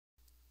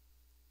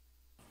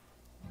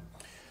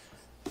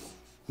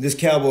This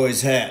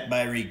Cowboy's hat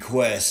by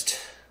request,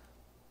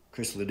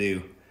 Chris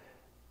Ledoux,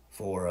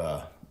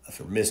 for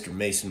Mr.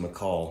 Mason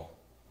McCall.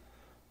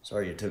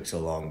 Sorry it took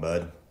so long,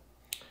 bud.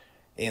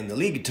 And the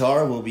lead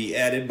guitar will be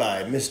added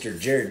by Mr.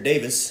 Jared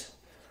Davis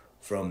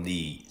from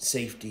the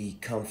safety,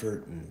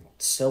 comfort, and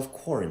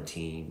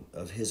self-quarantine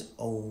of his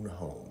own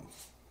home.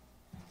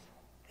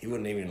 He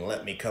wouldn't even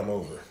let me come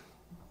over.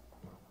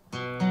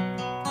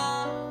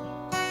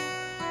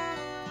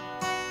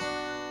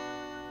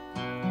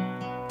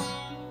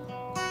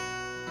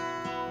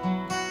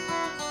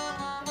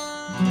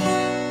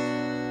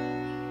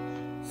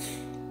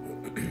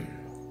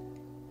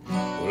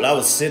 Well, I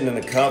was sitting in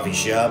a coffee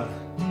shop,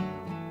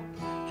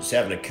 just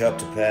having a cup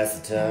to pass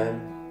the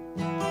time,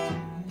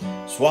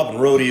 swapping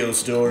rodeo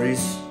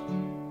stories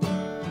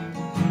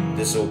with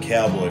this old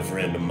cowboy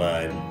friend of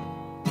mine,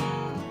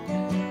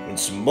 when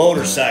some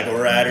motorcycle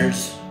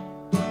riders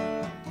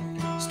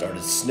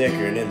started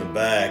snickering in the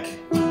back,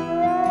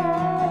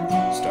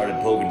 started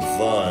poking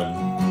fun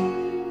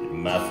at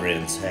my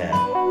friend's hat.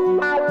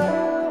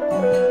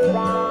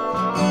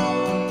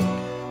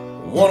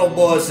 One old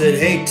boy said,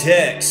 "Hey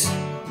Tex,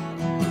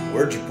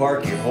 where'd you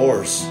park your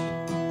horse?"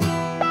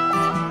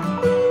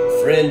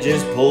 Friend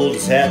just pulled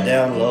his hat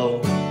down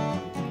low.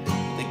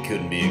 They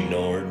couldn't be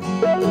ignored.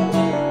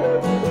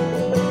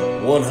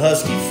 One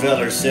husky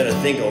feller said, "I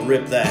think I'll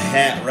rip that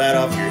hat right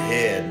off your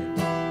head."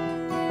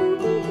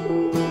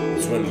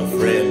 That's when my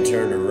friend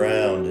turned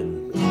around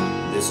and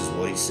this is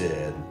what he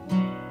said.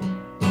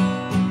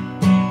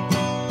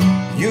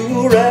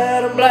 "You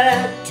ride a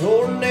black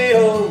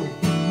tornado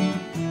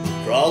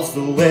across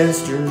the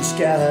western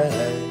sky,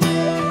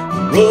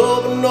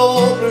 rub an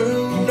old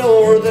blue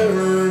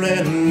northern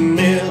and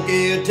milk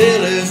it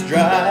till it's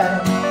dry.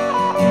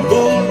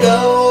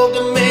 Bulldog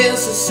to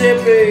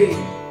Mississippi,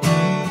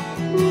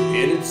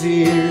 in its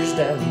ears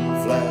down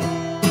flat,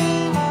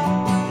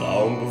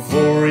 long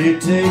before you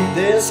take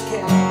this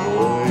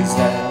cowboy's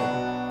hat."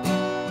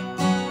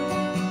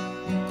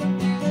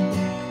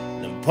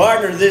 Now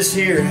partner, this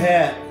here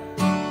hat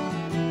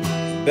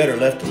is better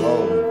left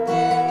alone.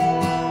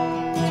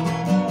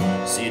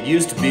 See, it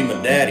used to be my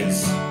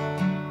daddy's.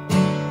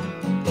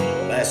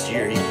 Last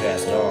year he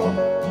passed on.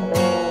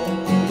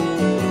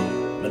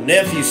 My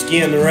nephew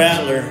Skin the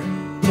Rattler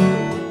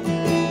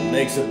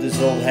makes up this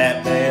old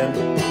hat band.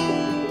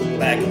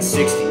 Back in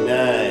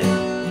 '69,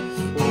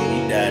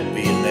 he died in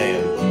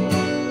Vietnam.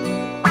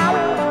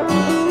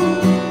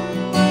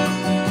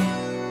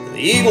 The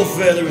eagle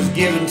feather was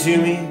given to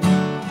me,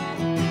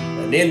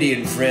 an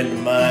Indian friend of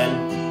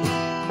mine.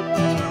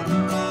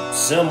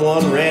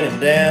 Someone ran it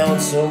down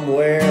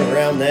somewhere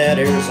around that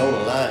Arizona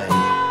line.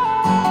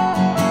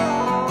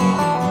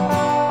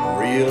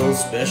 Real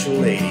special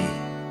lady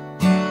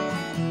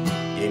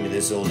gave me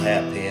this old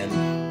hat pin.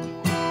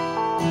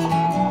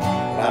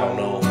 I don't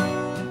know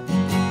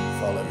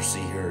if I'll ever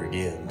see her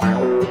again.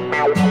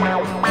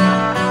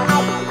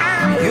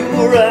 You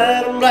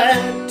ride a black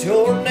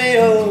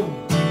tornado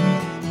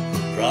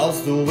across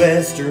the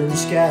western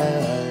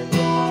sky,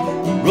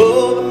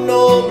 rub an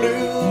old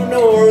blue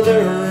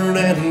northern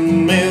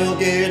and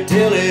milk it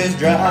till it's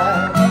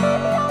dry.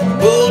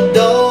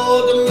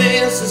 Bulldog to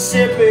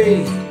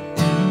Mississippi,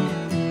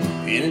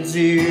 in its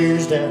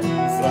ears down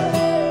flat,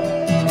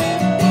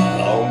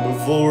 long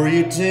before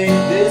you take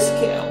this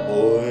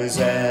cowboy's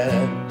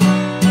hat.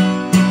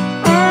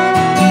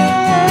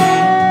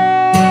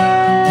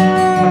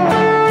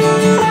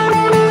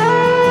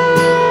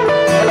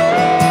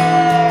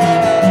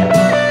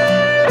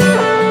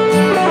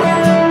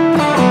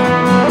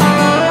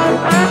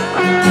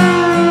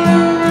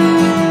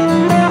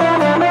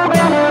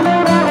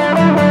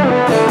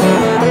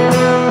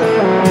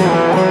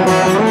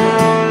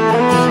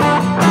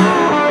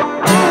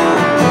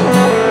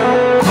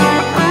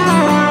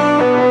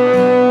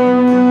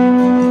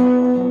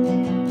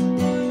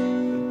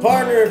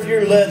 Partner, if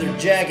your leather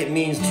jacket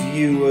means to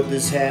you what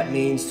this hat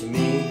means to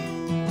me,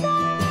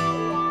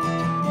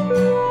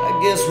 I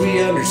guess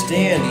we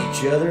understand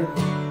each other,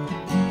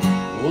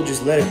 and we'll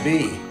just let it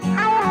be.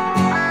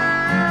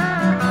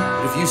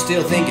 But if you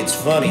still think it's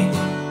funny,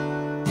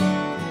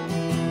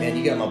 man,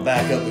 you got my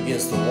back up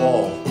against the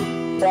wall.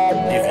 And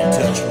if you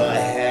touch my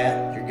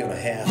hat, you're gonna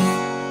have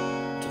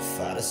to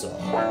fight us all.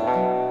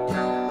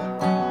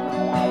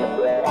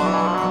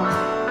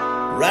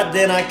 Right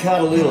then I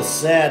caught a little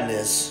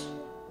sadness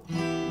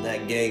in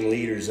that gang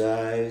leader's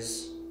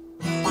eyes.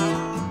 He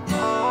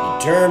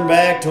turned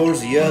back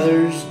towards the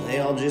others, and they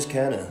all just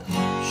kind of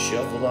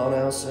shuffled on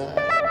outside.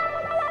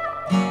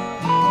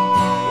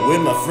 But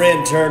when my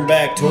friend turned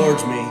back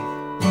towards me,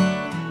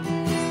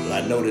 well,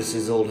 I noticed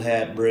his old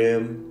hat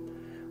brim,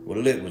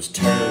 well, it was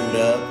turned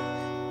up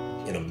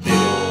in a big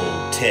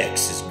old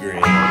Texas grin.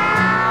 You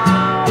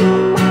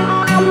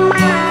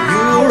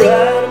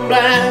ride a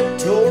black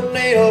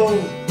tornado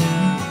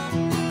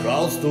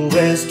across the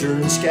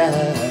western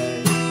sky,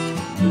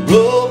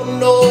 rub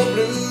an old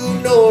blue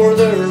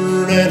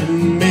northern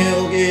and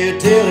milk it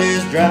till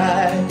it's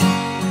dry.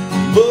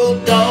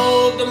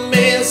 Bulldog to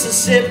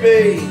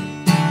Mississippi,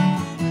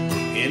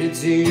 in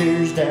its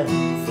ears down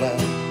flat,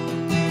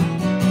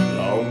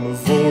 long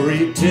before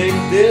you take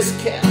this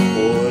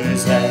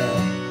cowboy's hat.